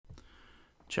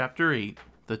Chapter 8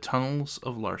 The Tunnels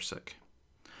of Lar'sich.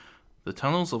 The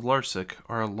Tunnels of Lar'sich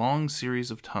are a long series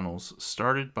of tunnels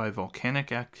started by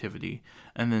volcanic activity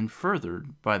and then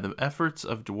furthered by the efforts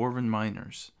of dwarven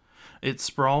miners. It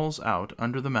sprawls out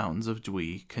under the mountains of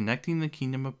Dwi, connecting the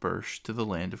kingdom of Bersh to the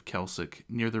land of Kelsic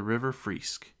near the river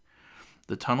Friesk.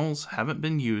 The tunnels haven't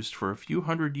been used for a few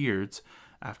hundred years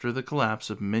after the collapse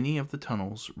of many of the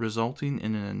tunnels, resulting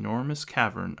in an enormous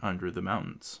cavern under the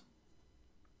mountains.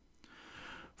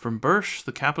 From Bersh,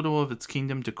 the capital of its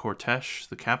kingdom, to Cortesh,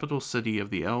 the capital city of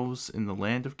the elves in the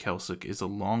land of Kelsic, is a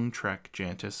long trek,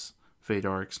 Jantis,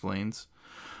 Fedar explains.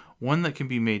 One that can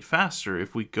be made faster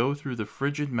if we go through the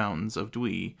frigid mountains of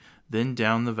Dwi, then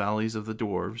down the valleys of the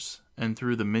dwarves, and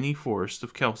through the many forests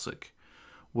of Kelsic.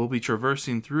 We'll be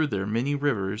traversing through their many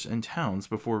rivers and towns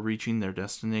before reaching their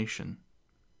destination.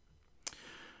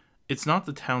 It's not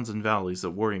the towns and valleys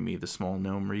that worry me, the small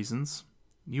gnome reasons.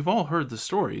 You've all heard the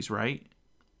stories, right?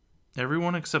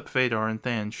 Everyone except Fedar and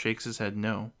Than shakes his head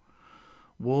no.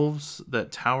 Wolves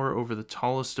that tower over the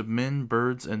tallest of men,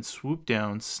 birds, and swoop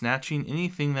down, snatching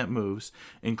anything that moves,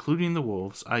 including the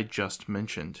wolves I just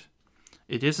mentioned.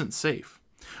 It isn't safe.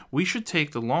 We should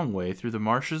take the long way through the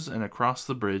marshes and across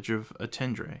the bridge of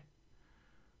Attendre.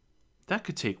 That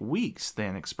could take weeks,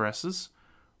 Than expresses.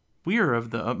 We are of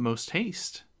the utmost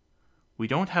haste. We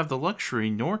don't have the luxury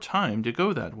nor time to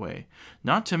go that way.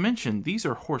 Not to mention, these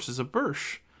are horses of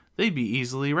Bersh. They'd be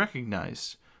easily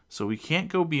recognized, so we can't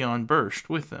go beyond Bersh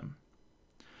with them.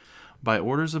 By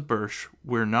orders of Bersh,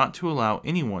 we're not to allow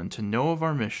anyone to know of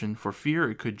our mission for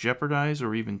fear it could jeopardize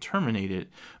or even terminate it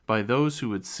by those who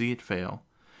would see it fail.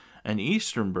 And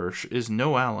Eastern Bersh is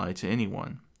no ally to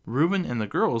anyone. Reuben and the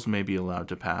girls may be allowed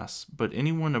to pass, but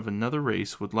anyone of another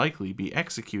race would likely be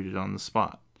executed on the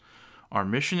spot. Our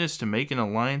mission is to make an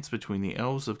alliance between the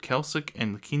elves of Kelsic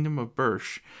and the kingdom of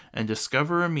Bersh, and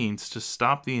discover a means to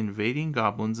stop the invading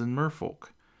goblins and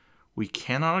merfolk. We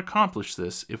cannot accomplish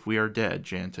this if we are dead,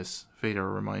 Jantis, Fedar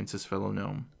reminds his fellow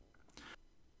gnome.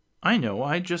 I know,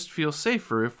 I just feel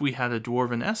safer if we had a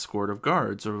dwarven escort of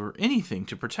guards or anything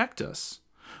to protect us.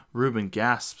 Reuben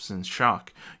gasps in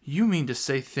shock. You mean to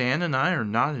say Than and I are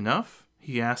not enough?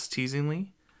 He asks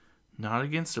teasingly. Not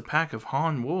against a pack of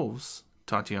Han wolves,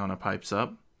 Tatiana pipes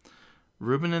up.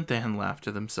 Reuben and Than laugh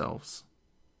to themselves.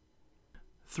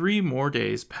 3 more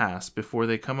days pass before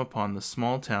they come upon the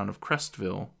small town of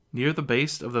Crestville, near the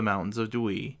base of the mountains of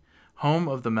Dwi, home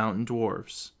of the mountain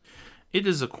dwarves. It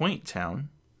is a quaint town,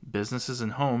 businesses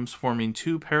and homes forming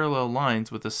 2 parallel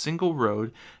lines with a single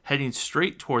road heading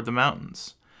straight toward the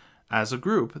mountains. As a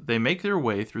group, they make their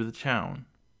way through the town.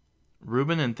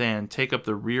 Reuben and Than take up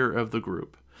the rear of the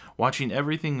group, watching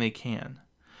everything they can.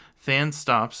 Than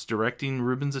stops, directing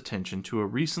Reuben's attention to a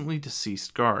recently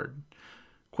deceased guard.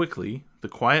 Quickly, the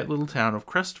quiet little town of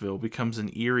Crestville becomes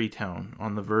an eerie town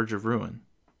on the verge of ruin.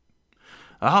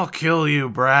 I'll kill you,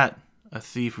 brat, a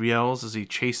thief yells as he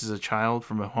chases a child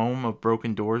from a home of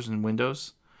broken doors and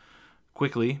windows.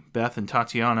 Quickly, Beth and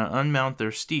Tatiana unmount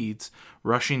their steeds,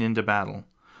 rushing into battle.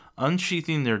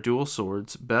 Unsheathing their dual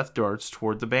swords, Beth darts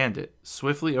toward the bandit,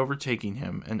 swiftly overtaking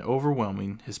him and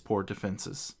overwhelming his poor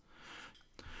defenses.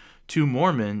 2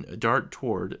 more men dart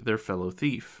toward their fellow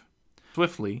thief.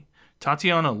 Swiftly,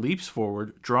 Tatiana leaps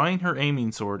forward, drawing her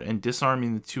aiming sword and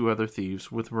disarming the 2 other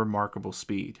thieves with remarkable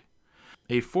speed.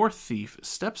 A 4th thief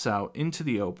steps out into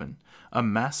the open, a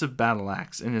massive battle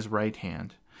axe in his right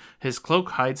hand. His cloak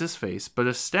hides his face, but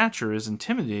his stature is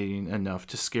intimidating enough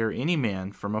to scare any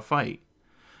man from a fight.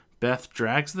 Beth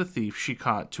drags the thief she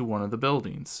caught to one of the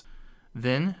buildings.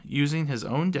 Then, using his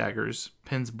own daggers,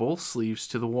 pins both sleeves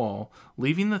to the wall,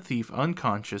 leaving the thief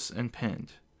unconscious and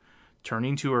pinned.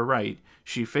 Turning to her right,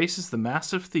 she faces the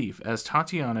massive thief as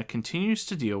Tatiana continues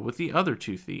to deal with the other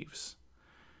 2 thieves.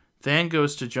 Than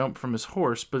goes to jump from his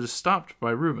horse, but is stopped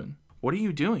by Reuben. What are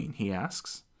you doing? He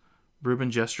asks.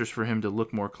 Reuben gestures for him to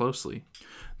look more closely.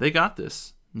 They got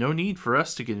this. No need for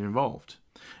us to get involved.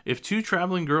 If 2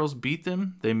 traveling girls beat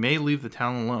them, they may leave the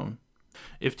town alone.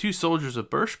 If 2 soldiers of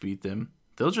Bersh beat them,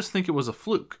 they'll just think it was a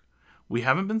fluke. We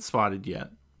haven't been spotted yet.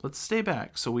 Let's stay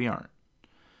back so we aren't.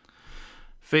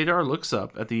 Fedar looks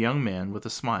up at the young man with a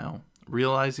smile,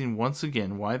 realizing once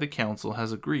again why the council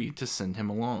has agreed to send him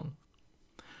along.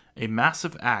 A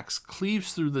massive axe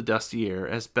cleaves through the dusty air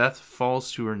as Beth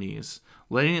falls to her knees,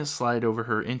 letting it slide over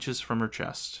her inches from her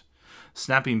chest.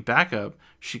 Snapping back up,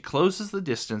 she closes the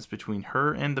distance between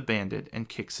her and the bandit and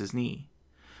kicks his knee.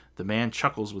 The man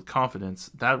chuckles with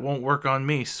confidence. That won't work on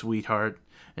me, sweetheart.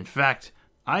 In fact,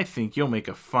 I think you'll make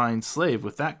a fine slave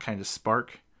with that kind of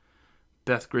spark.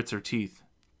 Beth grits her teeth.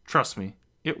 Trust me,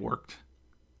 it worked.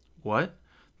 What?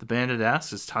 the bandit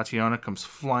asks as Tatiana comes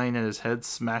flying at his head,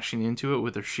 smashing into it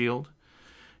with her shield.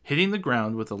 Hitting the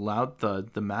ground with a loud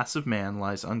thud, the massive man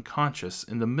lies unconscious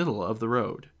in the middle of the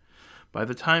road. By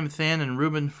the time Than and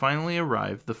Reuben finally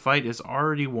arrive, the fight is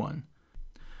already won.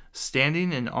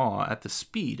 Standing in awe at the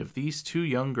speed of these two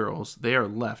young girls, they are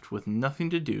left with nothing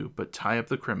to do but tie up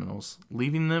the criminals,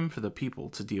 leaving them for the people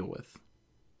to deal with.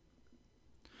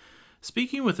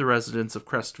 Speaking with the residents of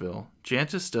Crestville,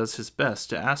 Jantis does his best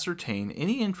to ascertain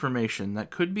any information that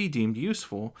could be deemed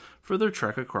useful for their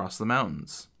trek across the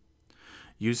mountains.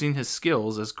 Using his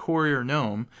skills as courier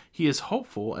gnome, he is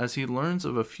hopeful as he learns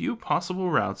of a few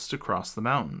possible routes to cross the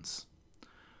mountains.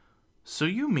 So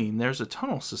you mean there's a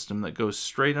tunnel system that goes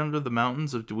straight under the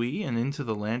mountains of Dwi and into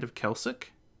the land of Kelsic?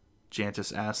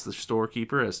 Jantis asks the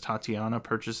storekeeper as Tatiana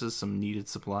purchases some needed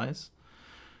supplies.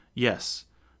 Yes,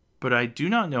 but I do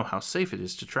not know how safe it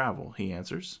is to travel, he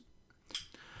answers.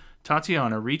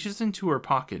 Tatiana reaches into her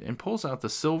pocket and pulls out the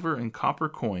silver and copper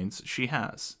coins she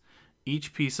has,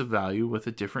 each piece of value with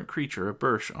a different creature of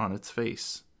Birch on its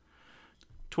face.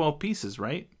 12 pieces,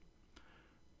 right?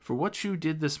 For what you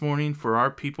did this morning for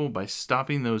our people by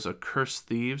stopping those accursed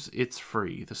thieves, it's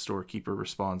free, the storekeeper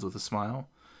responds with a smile.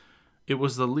 It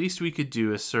was the least we could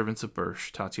do as servants of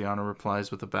Birch, Tatiana replies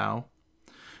with a bow.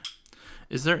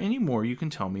 Is there any more you can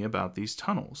tell me about these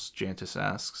tunnels? Jantis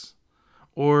asks.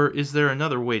 Or is there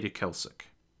another way to Kelsic?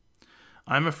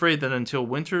 I'm afraid that until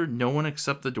winter, no one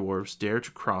except the dwarves dare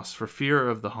to cross for fear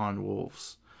of the Han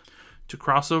wolves. To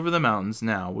cross over the mountains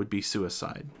now would be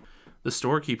suicide. The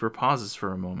storekeeper pauses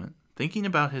for a moment, thinking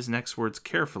about his next words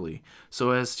carefully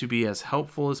so as to be as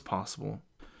helpful as possible.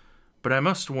 But I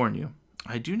must warn you,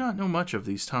 I do not know much of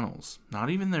these tunnels, not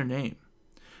even their name.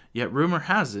 Yet rumor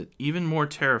has it, even more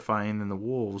terrifying than the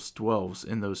wolves dwells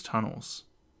in those tunnels.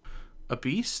 A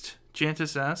beast?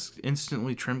 Jantis asked,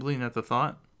 instantly trembling at the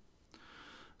thought.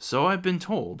 So I've been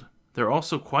told. They're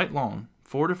also quite long,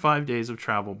 4 to 5 days of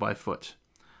travel by foot.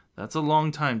 That's a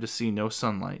long time to see no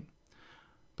sunlight.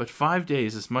 But 5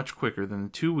 days is much quicker than the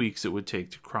 2 weeks it would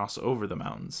take to cross over the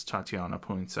mountains, Tatiana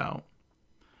points out.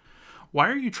 Why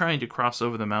are you trying to cross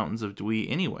over the mountains of Dwi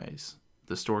anyways?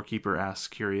 The storekeeper asks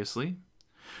curiously.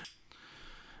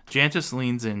 Jantis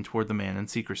leans in toward the man in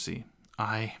secrecy.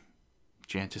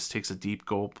 Jantis takes a deep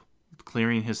gulp,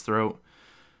 clearing his throat.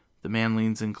 The man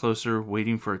leans in closer,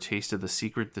 waiting for a taste of the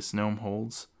secret this gnome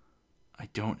holds. I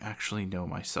don't actually know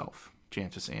myself,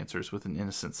 Jantis answers with an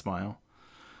innocent smile.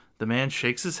 The man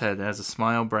shakes his head as a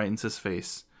smile brightens his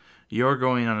face. You're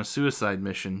going on a suicide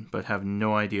mission, but have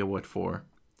no idea what for.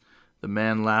 The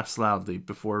man laughs loudly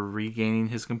before regaining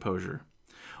his composure.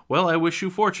 Well, I wish you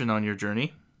fortune on your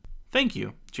journey. Thank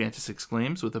you, Jantis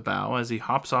exclaims with a bow as he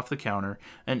hops off the counter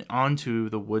and onto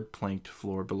the wood-planked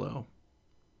floor below.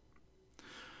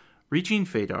 Reaching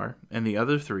Phaedar and the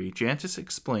other 3, Jantis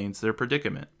explains their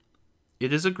predicament.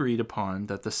 It is agreed upon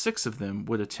that the 6 of them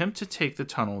would attempt to take the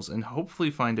tunnels and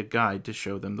hopefully find a guide to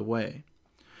show them the way.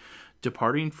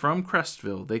 Departing from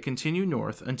Crestville, they continue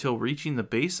north until reaching the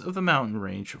base of the mountain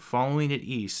range, following it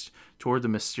east toward the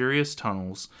mysterious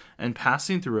tunnels and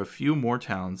passing through a few more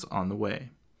towns on the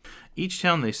way. Each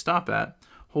town they stop at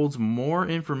holds more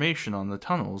information on the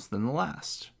tunnels than the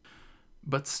last.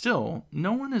 But still,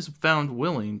 no one is found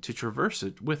willing to traverse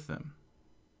it with them.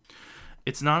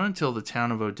 It's not until the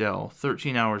town of Odell,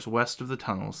 13 hours west of the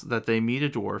tunnels, that they meet a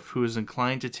dwarf who is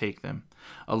inclined to take them.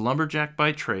 A lumberjack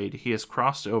by trade, he has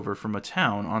crossed over from a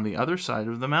town on the other side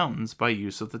of the mountains by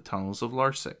use of the tunnels of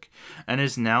Lar'sich, and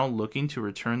is now looking to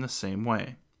return the same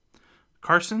way.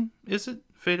 Carson, is it?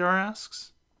 Phaedar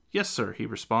asks. Yes, sir, he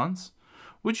responds.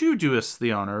 Would you do us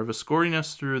the honor of escorting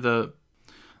us through the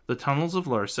tunnels of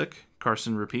Lar'sich?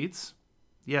 Carson repeats.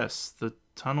 Yes, the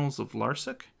tunnels of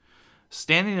Lar'sich?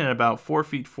 Standing at about 4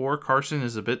 feet 4, Carson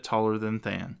is a bit taller than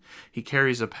Than. He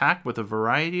carries a pack with a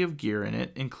variety of gear in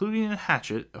it, including a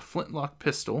hatchet, a flintlock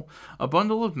pistol, a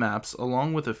bundle of maps,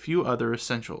 along with a few other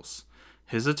essentials.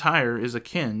 His attire is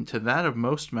akin to that of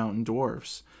most mountain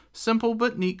dwarves, simple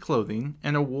but neat clothing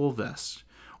and a wool vest,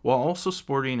 while also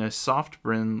sporting a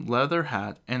soft-brimmed leather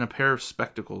hat and a pair of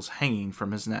spectacles hanging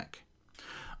from his neck.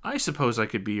 I suppose I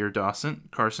could be your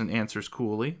docent, Carson answers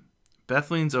coolly. Beth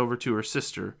leans over to her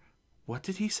sister. What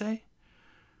did he say?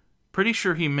 Pretty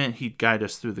sure he meant he'd guide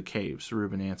us through the caves,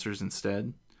 Reuben answers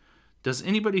instead. Does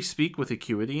anybody speak with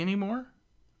acuity anymore?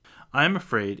 I am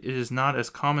afraid it is not as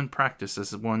common practice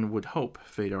as one would hope,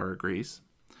 Phaedar agrees.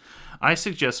 I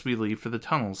suggest we leave for the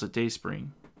tunnels at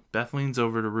Dayspring. Beth leans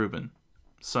over to Reuben.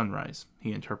 Sunrise,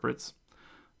 he interprets.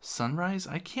 Sunrise?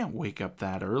 I can't wake up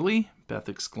that early, Beth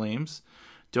exclaims.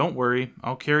 Don't worry,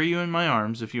 I'll carry you in my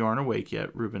arms if you aren't awake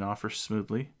yet, Reuben offers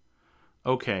smoothly.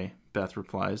 Okay, Beth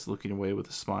replies, looking away with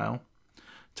a smile.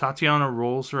 Tatiana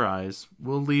rolls her eyes.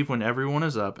 We'll leave when everyone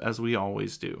is up, as we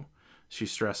always do. She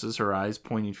stresses, her eyes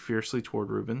pointing fiercely toward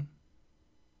Reuben.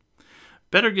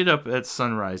 Better get up at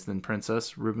sunrise then,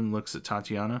 Princess. Reuben looks at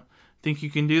Tatiana. Think you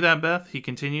can do that, Beth? He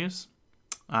continues.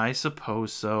 I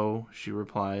suppose so, she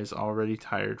replies, already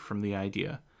tired from the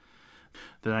idea.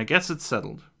 Then I guess it's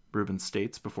settled, Reuben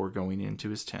states before going into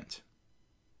his tent.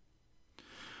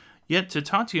 Yet to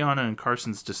Tatiana and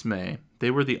Carson's dismay,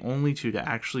 they were the only two to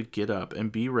actually get up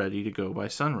and be ready to go by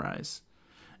sunrise.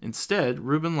 Instead,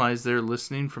 Reuben lies there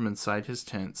listening from inside his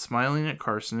tent, smiling at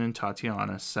Carson, and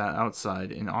Tatiana sat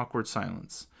outside in awkward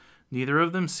silence. Neither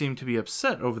of them seemed to be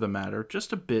upset over the matter,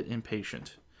 just a bit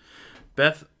impatient.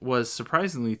 Beth was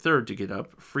surprisingly third to get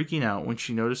up, freaking out when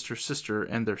she noticed her sister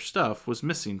and their stuff was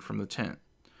missing from the tent.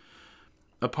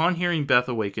 Upon hearing Beth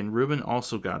awaken, Reuben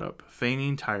also got up,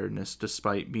 feigning tiredness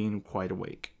despite being quite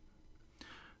awake.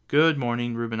 Good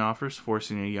morning, Reuben offers,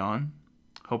 forcing a yawn.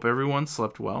 Hope everyone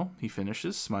slept well, he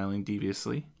finishes, smiling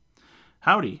deviously.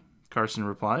 Howdy, Carson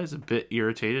replies, a bit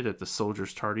irritated at the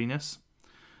soldier's tardiness.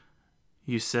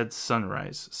 You said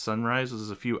sunrise. Sunrise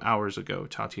was a few hours ago,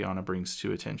 Tatiana brings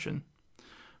to attention.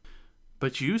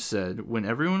 But you said when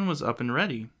everyone was up and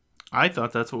ready. I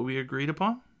thought that's what we agreed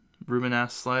upon, Reuben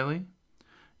asks slyly.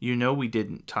 You know we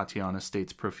didn't, Tatiana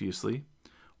states profusely.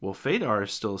 Well, Phaedar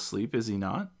is still asleep, is he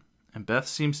not? And Beth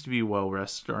seems to be well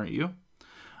rested, aren't you?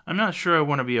 I'm not sure I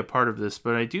want to be a part of this,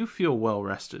 but I do feel well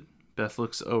rested. Beth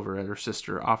looks over at her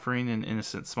sister, offering an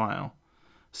innocent smile.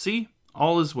 See,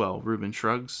 all is well, Reuben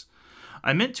shrugs.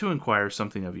 I meant to inquire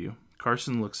something of you.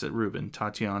 Carson looks at Reuben,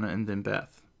 Tatiana, and then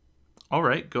Beth. All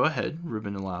right, go ahead,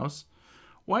 Reuben allows.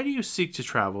 Why do you seek to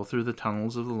travel through the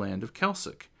tunnels of the land of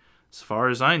Lar'sich? As far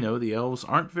as I know, the elves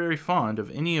aren't very fond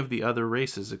of any of the other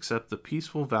races except the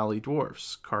peaceful valley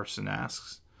dwarfs, Carson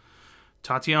asks.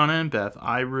 Tatiana and Beth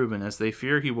eye Reuben as they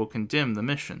fear he will condemn the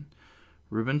mission.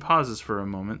 Reuben pauses for a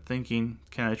moment, thinking,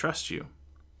 Can I trust you?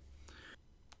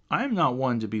 I am not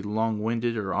one to be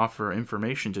long-winded or offer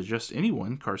information to just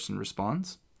anyone, Carson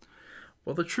responds.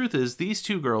 Well, the truth is, these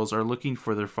two girls are looking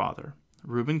for their father.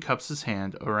 Reuben cups his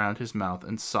hand around his mouth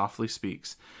and softly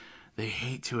speaks. They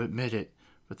hate to admit it,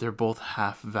 but they're both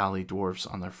half-valley dwarfs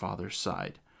on their father's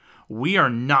side. We are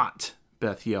not,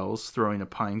 Beth yells, throwing a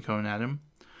pine cone at him.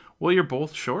 Well, you're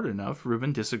both short enough,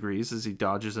 Reuben disagrees as he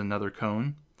dodges another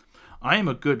cone. I am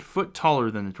a good foot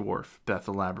taller than a dwarf, Beth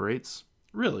elaborates.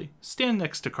 Really, stand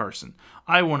next to Carson.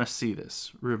 I want to see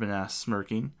this, Reuben asks,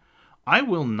 smirking. I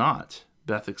will not,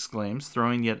 Beth exclaims,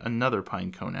 throwing yet another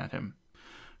pine cone at him.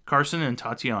 Carson and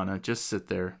Tatiana just sit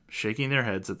there, shaking their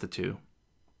heads at the two.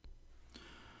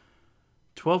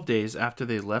 12 days after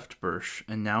they left Birch,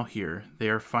 and now here, they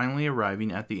are finally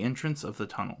arriving at the entrance of the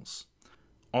tunnels.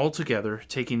 Altogether,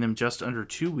 taking them just under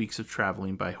 2 weeks of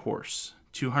traveling by horse,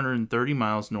 230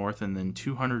 miles north and then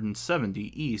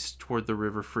 270 east toward the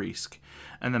river Friesk,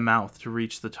 and the mouth to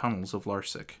reach the tunnels of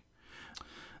Lar'sich.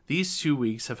 These 2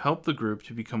 weeks have helped the group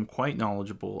to become quite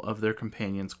knowledgeable of their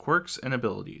companions' quirks and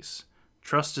abilities.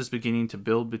 Trust is beginning to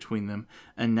build between them,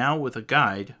 and now with a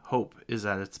guide, hope is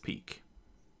at its peak.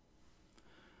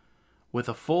 With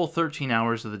a full 13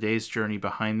 hours of the day's journey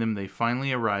behind them, they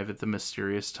finally arrive at the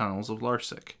mysterious tunnels of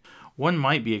Lar'sich. One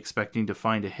might be expecting to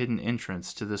find a hidden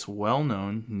entrance to this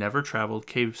well-known, never-traveled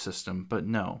cave system, but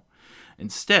no.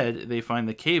 Instead, they find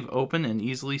the cave open and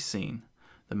easily seen.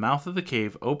 The mouth of the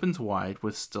cave opens wide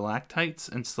with stalactites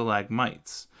and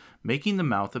stalagmites, making the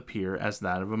mouth appear as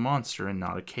that of a monster and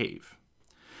not a cave.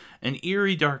 An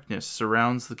eerie darkness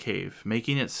surrounds the cave,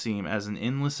 making it seem as an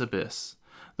endless abyss.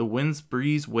 The wind's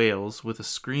breeze wails with a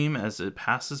scream as it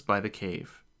passes by the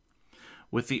cave.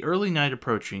 With the early night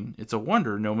approaching, it's a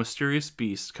wonder no mysterious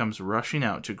beast comes rushing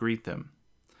out to greet them.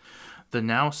 The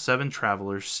now 7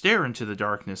 travelers stare into the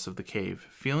darkness of the cave,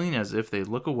 feeling as if they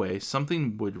look away,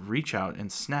 something would reach out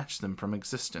and snatch them from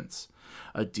existence.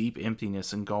 A deep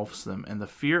emptiness engulfs them, and the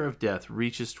fear of death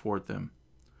reaches toward them.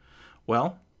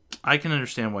 Well, I can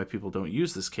understand why people don't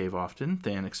use this cave often,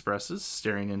 Than expresses,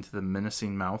 staring into the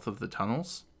menacing mouth of the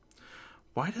tunnels.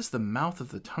 Why does the mouth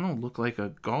of the tunnel look like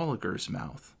a Gallagher's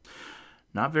mouth?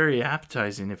 Not very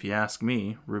appetizing if you ask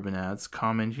me, Reuben adds,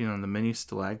 commenting on the many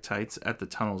stalactites at the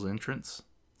tunnel's entrance.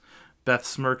 Beth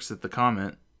smirks at the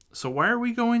comment. So why are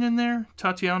we going in there?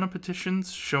 Tatiana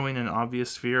petitions, showing an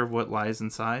obvious fear of what lies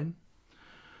inside.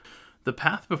 The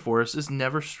path before us is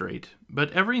never straight,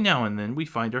 but every now and then we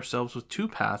find ourselves with 2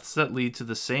 paths that lead to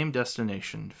the same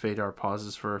destination, Phaedar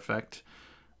pauses for effect,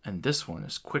 and this one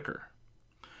is quicker.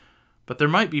 But there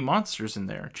might be monsters in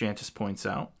there, Jantis points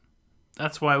out.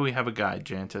 That's why we have a guide,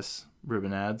 Jantis,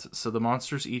 Reuben adds, so the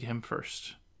monsters eat him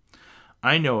first.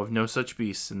 I know of no such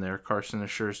beasts in there, Carson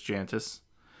assures Jantis.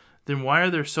 Then why are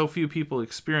there so few people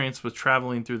experienced with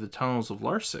traveling through the tunnels of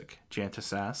Lar'sich?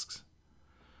 Jantis asks.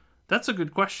 That's a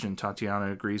good question,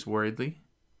 Tatiana agrees worriedly.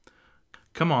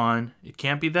 Come on, it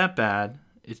can't be that bad.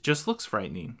 It just looks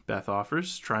frightening, Beth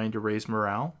offers, trying to raise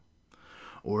morale.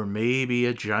 Or maybe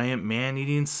a giant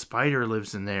man-eating spider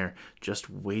lives in there, just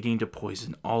waiting to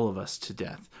poison all of us to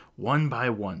death, one by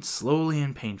one, slowly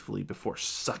and painfully, before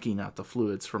sucking out the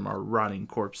fluids from our rotting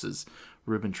corpses.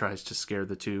 Reuben tries to scare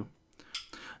the two.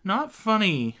 Not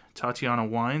funny, Tatiana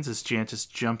whines as Jantis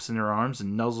jumps in her arms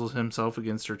and nuzzles himself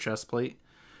against her chest plate.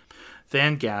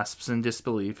 Than gasps in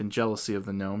disbelief and jealousy of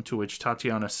the gnome, to which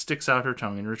Tatiana sticks out her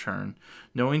tongue in return,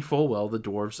 knowing full well the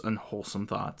dwarf's unwholesome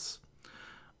thoughts.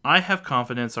 I have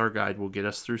confidence our guide will get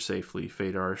us through safely,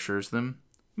 Phaedar assures them.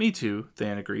 Me too,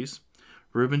 Than agrees.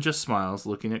 Reuben just smiles,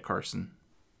 looking at Carson.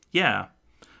 Yeah,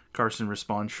 Carson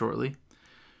responds shortly.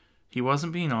 He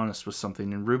wasn't being honest with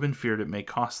something, and Reuben feared it may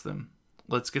cost them.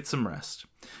 Let's get some rest.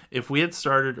 If we had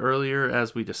started earlier,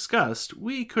 as we discussed,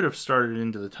 we could have started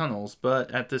into the tunnels,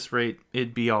 but at this rate,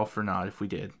 it'd be all for naught if we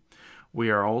did. We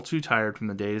are all too tired from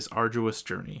the day's arduous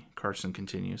journey, Carson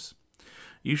continues.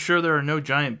 You sure there are no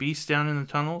giant beasts down in the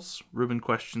tunnels? Reuben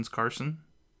questions Carson.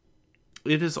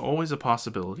 It is always a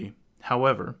possibility.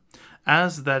 However,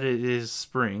 as that it is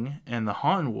spring and the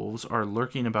Hawn wolves are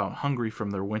lurking about hungry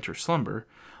from their winter slumber,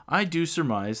 I do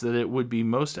surmise that it would be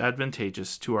most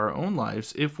advantageous to our own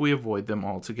lives if we avoid them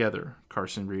altogether,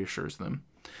 Carson reassures them.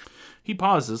 He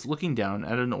pauses, looking down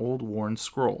at an old worn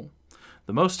scroll.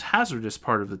 The most hazardous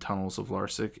part of the tunnels of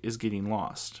Lar'sich is getting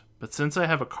lost, but since I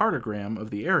have a cartogram of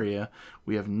the area,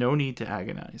 we have no need to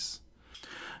agonize.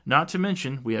 Not to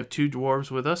mention, we have 2 dwarves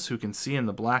with us who can see in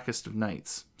the blackest of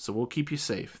nights, so we'll keep you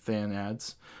safe, Than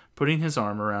adds, putting his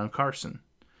arm around Carson.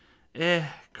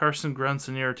 Carson grunts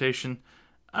in irritation.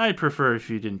 I'd prefer if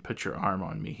you didn't put your arm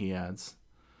on me, he adds.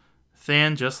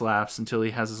 Than just laughs until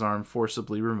he has his arm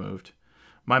forcibly removed.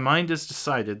 My mind is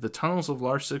decided. The tunnels of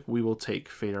Lar'sich we will take,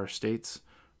 Phaedar states.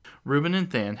 Reuben and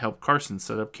Than help Carson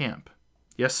set up camp.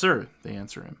 Yes, sir, they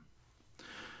answer him.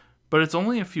 But it's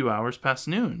only a few hours past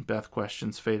noon, Beth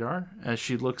questions Phaedar, as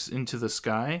she looks into the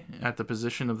sky at the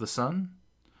position of the sun.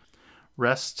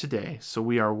 Rest today, so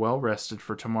we are well rested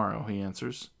for tomorrow, he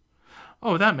answers.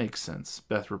 Oh, that makes sense,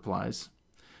 Beth replies.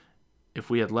 If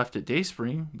we had left at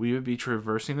Dayspring, we would be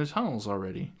traversing the tunnels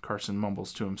already, Carson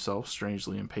mumbles to himself,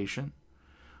 strangely impatient.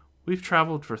 We've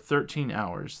traveled for 13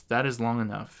 hours. That is long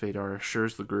enough, Phaedar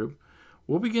assures the group.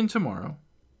 We'll begin tomorrow.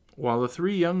 While the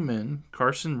 3 young men,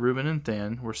 Carson, Reuben, and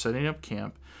Than, were setting up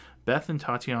camp, Beth and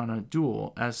Tatiana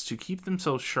duel as to keep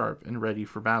themselves sharp and ready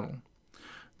for battle.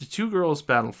 The 2 girls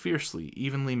battle fiercely,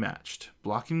 evenly matched,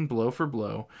 blocking blow for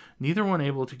blow, neither one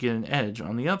able to get an edge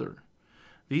on the other.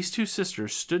 These 2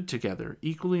 sisters stood together,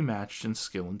 equally matched in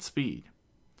skill and speed.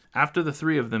 After the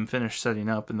 3 of them finish setting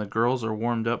up and the girls are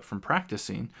warmed up from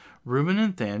practicing, Reuben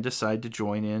and Than decide to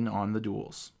join in on the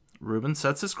duels. Reuben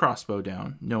sets his crossbow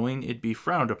down, knowing it'd be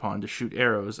frowned upon to shoot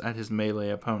arrows at his melee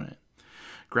opponent.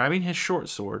 Grabbing his short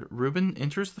sword, Reuben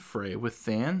enters the fray with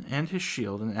Than and his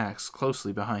shield and axe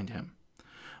closely behind him.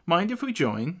 Mind if we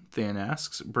join? Than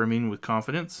asks, brimming with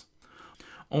confidence.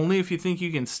 Only if you think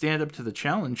you can stand up to the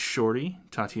challenge, shorty,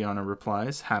 Tatiana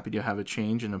replies, happy to have a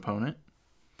change in opponent.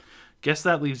 Guess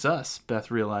that leaves us,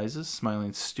 Beth realizes,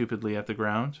 smiling stupidly at the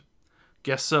ground.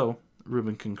 Guess so,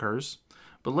 Reuben concurs.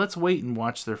 But let's wait and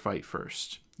watch their fight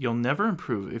first. You'll never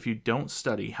improve if you don't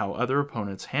study how other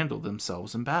opponents handle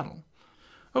themselves in battle.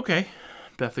 Okay,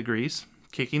 Beth agrees,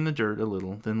 kicking the dirt a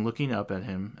little, then looking up at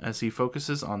him as he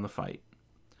focuses on the fight.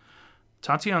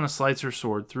 Tatiana slides her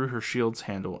sword through her shield's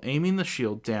handle. Aiming the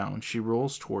shield down, she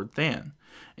rolls toward Than.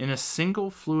 In a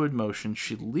single fluid motion,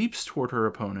 she leaps toward her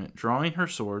opponent, drawing her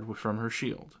sword from her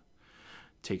shield.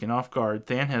 Taken off guard,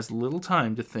 Than has little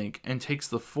time to think and takes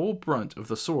the full brunt of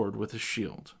the sword with his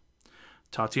shield.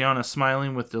 Tatiana,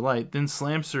 smiling with delight, then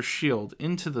slams her shield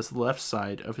into the left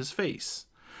side of his face,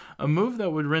 a move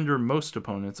that would render most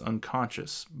opponents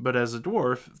unconscious, but as a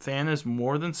dwarf, Than is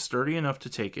more than sturdy enough to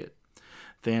take it.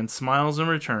 Than smiles in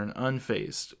return,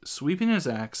 unfazed. Sweeping his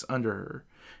axe under her,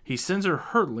 he sends her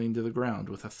hurtling to the ground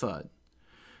with a thud.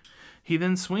 He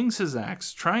then swings his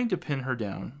axe, trying to pin her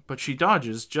down, but she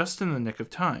dodges just in the nick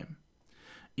of time.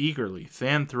 Eagerly,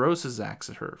 Than throws his axe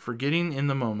at her, forgetting in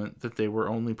the moment that they were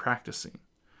only practicing.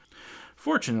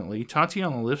 Fortunately,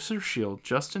 Tatiana lifts her shield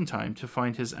just in time to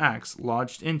find his axe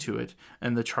lodged into it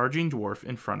and the charging dwarf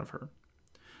in front of her.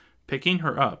 Picking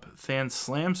her up, Than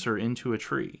slams her into a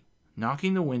tree,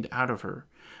 knocking the wind out of her.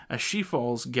 As she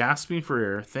falls, gasping for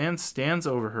air, Than stands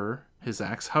over her, his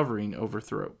axe hovering over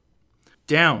throat.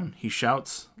 Down, he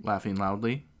shouts, laughing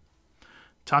loudly.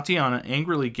 Tatiana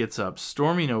angrily gets up,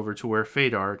 storming over to where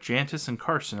Phaedar, Jantis, and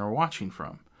Carson are watching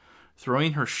from.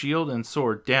 Throwing her shield and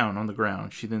sword down on the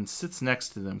ground, she then sits next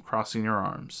to them, crossing her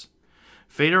arms.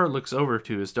 Phaedar looks over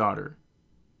to his daughter.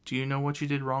 Do you know what you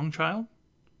did wrong, child?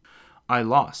 I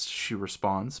lost, she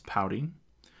responds, pouting.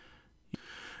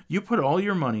 You put all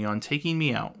your money on taking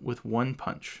me out with one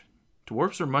punch.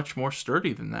 Dwarves are much more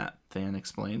sturdy than that, Than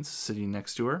explains, sitting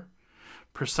next to her.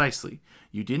 Precisely.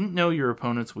 You didn't know your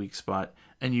opponent's weak spot,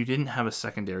 and you didn't have a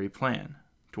secondary plan.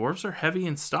 Dwarves are heavy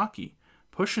and stocky.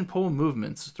 Push and pull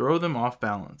movements throw them off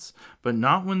balance, but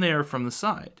not when they are from the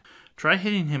side. Try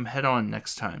hitting him head-on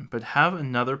next time, but have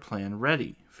another plan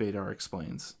ready, Phaedar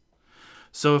explains.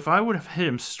 So if I would have hit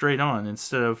him straight on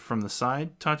instead of from the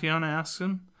side, Tatiana asks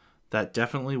him, that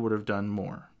definitely would have done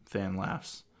more, Than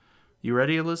laughs. You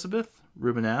ready, Elizabeth?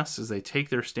 Reuben asks as they take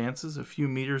their stances a few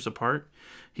meters apart.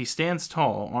 He stands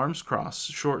tall, arms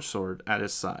crossed, short sword at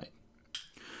his side.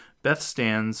 Beth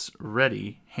stands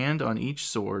ready, hand on each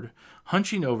sword,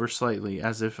 hunching over slightly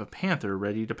as if a panther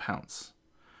ready to pounce.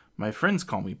 My friends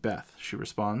call me Beth, she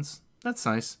responds. That's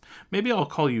nice. Maybe I'll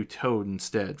call you Toad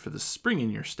instead for the spring in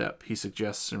your step, he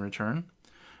suggests in return.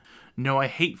 No, I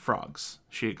hate frogs,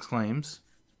 she exclaims.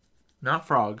 Not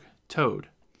frog, Toad.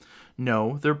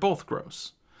 No, they're both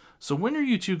gross. So when are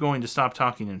you two going to stop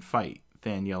talking and fight?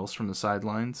 Than yells from the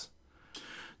sidelines.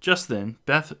 Just then,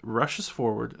 Beth rushes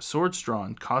forward, swords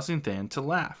drawn, causing Than to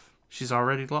laugh. She's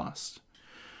already lost.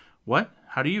 What?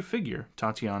 How do you figure?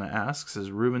 Tatiana asks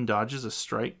as Reuben dodges a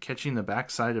strike, catching the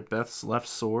backside of Beth's left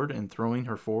sword and throwing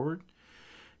her forward.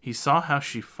 He saw how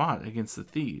she fought against the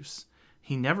thieves.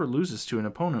 He never loses to an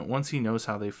opponent once he knows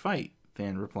how they fight,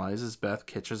 Than replies as Beth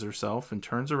catches herself and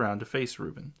turns around to face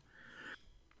Reuben.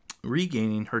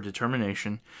 Regaining her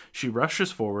determination, she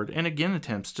rushes forward and again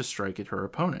attempts to strike at her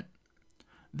opponent.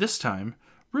 This time,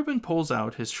 Reuben pulls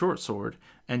out his short sword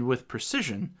and with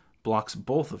precision blocks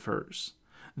both of hers.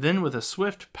 Then with a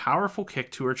swift, powerful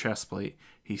kick to her chest plate,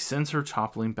 he sends her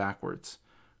toppling backwards.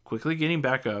 Quickly getting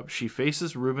back up, she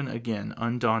faces Reuben again,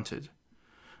 undaunted.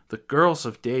 The girls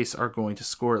of Dace are going to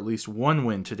score at least one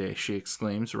win today, she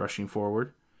exclaims, rushing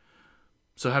forward.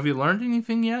 So have you learned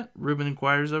anything yet? Reuben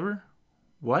inquires of her.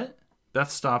 What?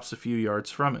 Beth stops a few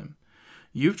yards from him.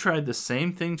 You've tried the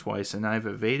same thing twice and I've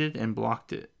evaded and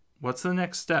blocked it. What's the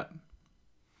next step?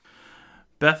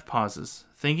 Beth pauses,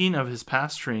 thinking of his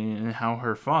past training and how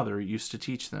her father used to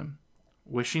teach them.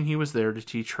 Wishing he was there to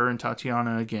teach her and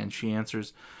Tatiana again, she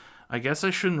answers, I guess I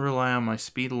shouldn't rely on my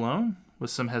speed alone?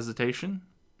 With some hesitation.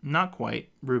 Not quite,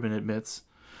 Reuben admits.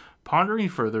 Pondering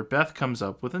further, Beth comes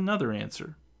up with another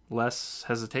answer. Less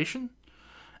hesitation?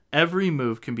 Every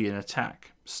move can be an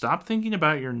attack. Stop thinking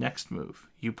about your next move.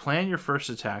 You plan your first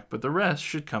attack, but the rest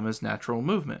should come as natural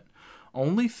movement.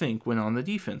 Only think when on the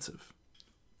defensive.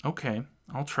 Okay,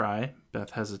 I'll try,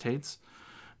 Beth hesitates.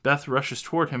 Beth rushes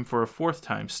toward him for a fourth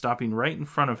time, stopping right in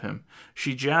front of him.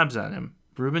 She jabs at him.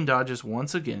 Reuben dodges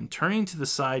once again, turning to the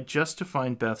side just to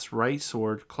find Beth's right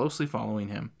sword closely following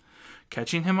him.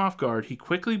 Catching him off guard, he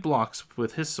quickly blocks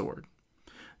with his sword.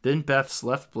 Then Beth's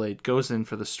left blade goes in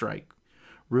for the strike.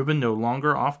 Reuben, no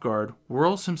longer off guard,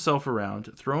 whirls himself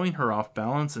around, throwing her off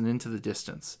balance and into the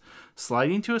distance.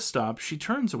 Sliding to a stop, she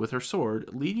turns with her sword,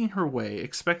 leading her way,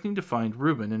 expecting to find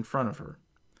Reuben in front of her.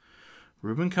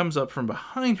 Reuben comes up from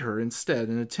behind her instead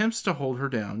and attempts to hold her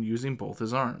down using both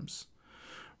his arms.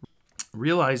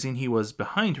 Realizing he was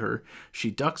behind her,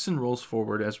 she ducks and rolls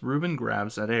forward as Reuben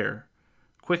grabs at air.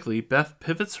 Quickly, Beth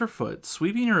pivots her foot,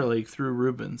 sweeping her leg through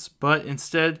Reuben's, but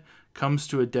instead comes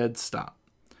to a dead stop.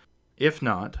 If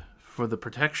not, for the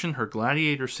protection her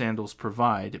gladiator sandals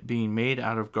provide, being made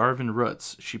out of Garvin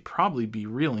roots, she'd probably be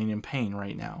reeling in pain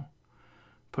right now.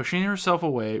 Pushing herself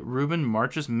away, Reuben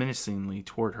marches menacingly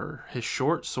toward her, his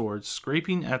short sword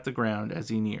scraping at the ground as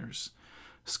he nears.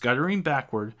 Scuttering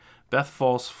backward, Beth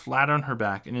falls flat on her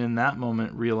back and in that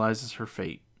moment realizes her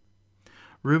fate.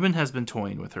 Reuben has been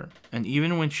toying with her, and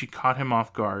even when she caught him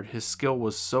off guard, his skill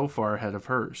was so far ahead of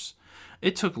hers.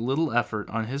 It took little effort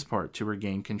on his part to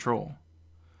regain control.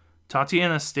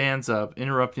 Tatiana stands up,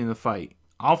 interrupting the fight.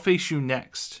 I'll face you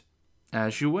next.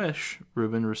 As you wish,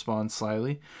 Reuben responds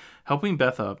slyly, helping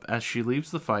Beth up as she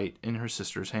leaves the fight in her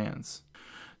sister's hands.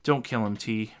 Don't kill him,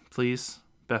 T, please,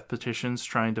 Beth petitions,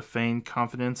 trying to feign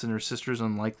confidence in her sister's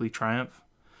unlikely triumph.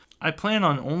 I plan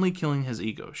on only killing his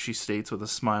ego, she states with a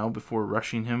smile before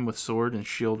rushing him with sword and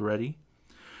shield ready.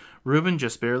 Reuben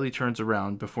just barely turns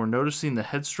around before noticing the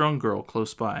headstrong girl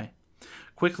close by.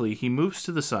 Quickly, he moves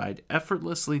to the side,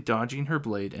 effortlessly dodging her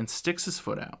blade and sticks his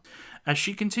foot out. As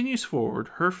she continues forward,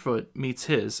 her foot meets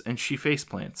his and she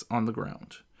faceplants on the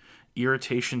ground.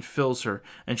 Irritation fills her,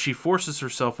 and she forces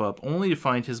herself up, only to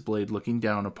find his blade looking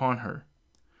down upon her.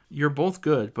 You're both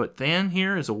good, but Than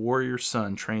here is a warrior's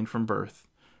son trained from birth,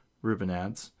 Reuben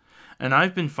adds, and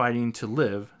I've been fighting to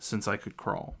live since I could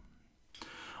crawl.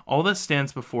 All that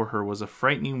stands before her was a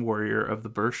frightening warrior of the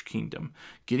Birch Kingdom.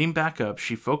 Getting back up,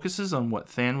 she focuses on what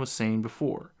Than was saying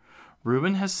before.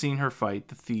 Reuben has seen her fight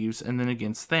the thieves and then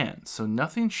against Than, so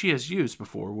nothing she has used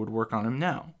before would work on him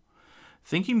now.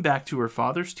 Thinking back to her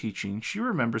father's teaching, she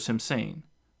remembers him saying,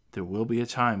 "There will be a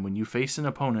time when you face an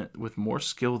opponent with more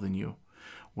skill than you.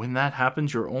 When that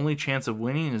happens, your only chance of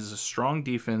winning is a strong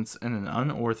defense and an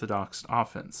unorthodox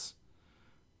offense."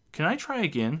 "Can I try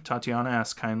again?" Tatiana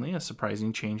asks kindly, a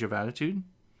surprising change of attitude.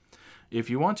 "If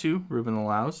you want to," Reuben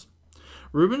allows.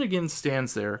 Reuben again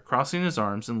stands there, crossing his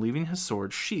arms and leaving his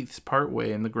sword sheathed part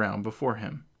way in the ground before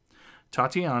him.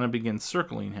 Tatiana begins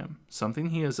circling him, something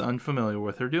he is unfamiliar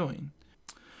with her doing.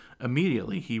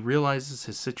 Immediately, he realizes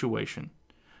his situation.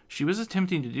 She was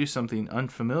attempting to do something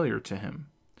unfamiliar to him.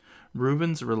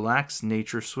 Reuben's relaxed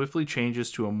nature swiftly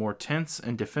changes to a more tense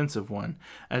and defensive one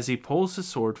as he pulls his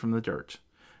sword from the dirt.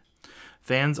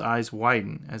 Than's eyes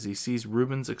widen as he sees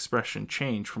Reuben's expression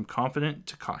change from confident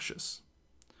to cautious.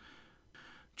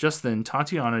 Just then,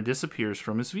 Tatiana disappears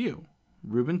from his view.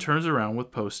 Reuben turns around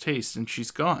with post-haste, and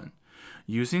she's gone.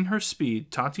 Using her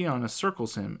speed, Tatiana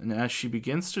circles him, and as she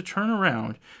begins to turn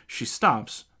around, she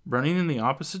stops, running in the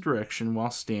opposite direction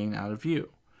while staying out of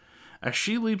view. As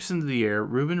she leaps into the air,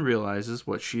 Reuben realizes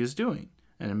what she is doing,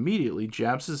 and immediately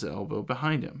jabs his elbow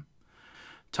behind him.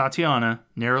 Tatiana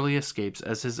narrowly escapes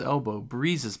as his elbow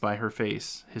breezes by her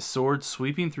face, his sword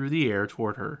sweeping through the air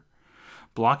toward her.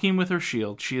 Blocking with her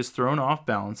shield, she is thrown off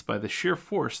balance by the sheer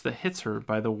force that hits her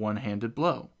by the one-handed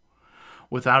blow.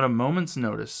 Without a moment's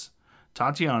notice,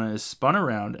 Tatiana is spun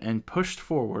around and pushed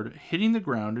forward, hitting the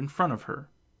ground in front of her.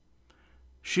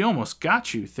 "She almost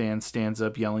got you," Than stands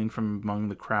up, yelling from among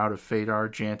the crowd of Phaedar,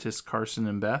 Jantis, Carson,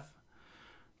 and Beth.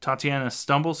 Tatiana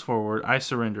stumbles forward. "I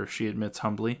surrender," she admits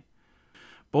humbly.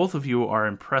 "Both of you are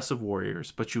impressive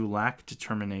warriors, but you lack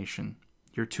determination.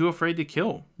 You're too afraid to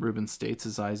kill," Reuben states,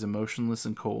 his eyes emotionless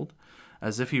and cold,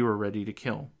 as if he were ready to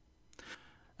kill.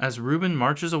 As Reuben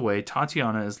marches away,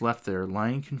 Tatiana is left there,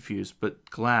 lying confused, but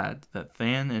glad that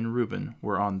Than and Reuben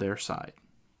were on their side.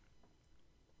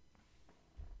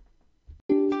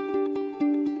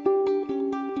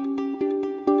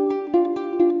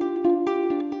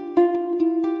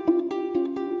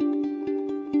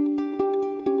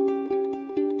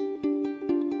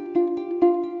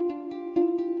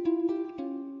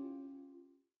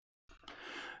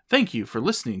 Thank you for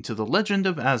listening to The Legend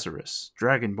of Azarus,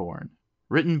 Dragonborn,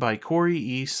 written by Corey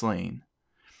E. Slane.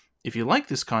 If you like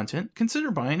this content,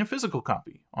 consider buying a physical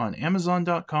copy on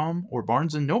Amazon.com or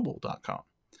BarnesandNoble.com.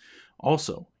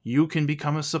 Also, you can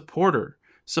become a supporter.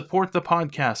 Support the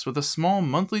podcast with a small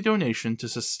monthly donation to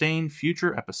sustain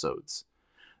future episodes.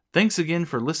 Thanks again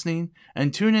for listening,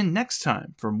 and tune in next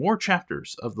time for more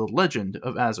chapters of The Legend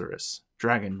of Azarus,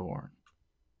 Dragonborn.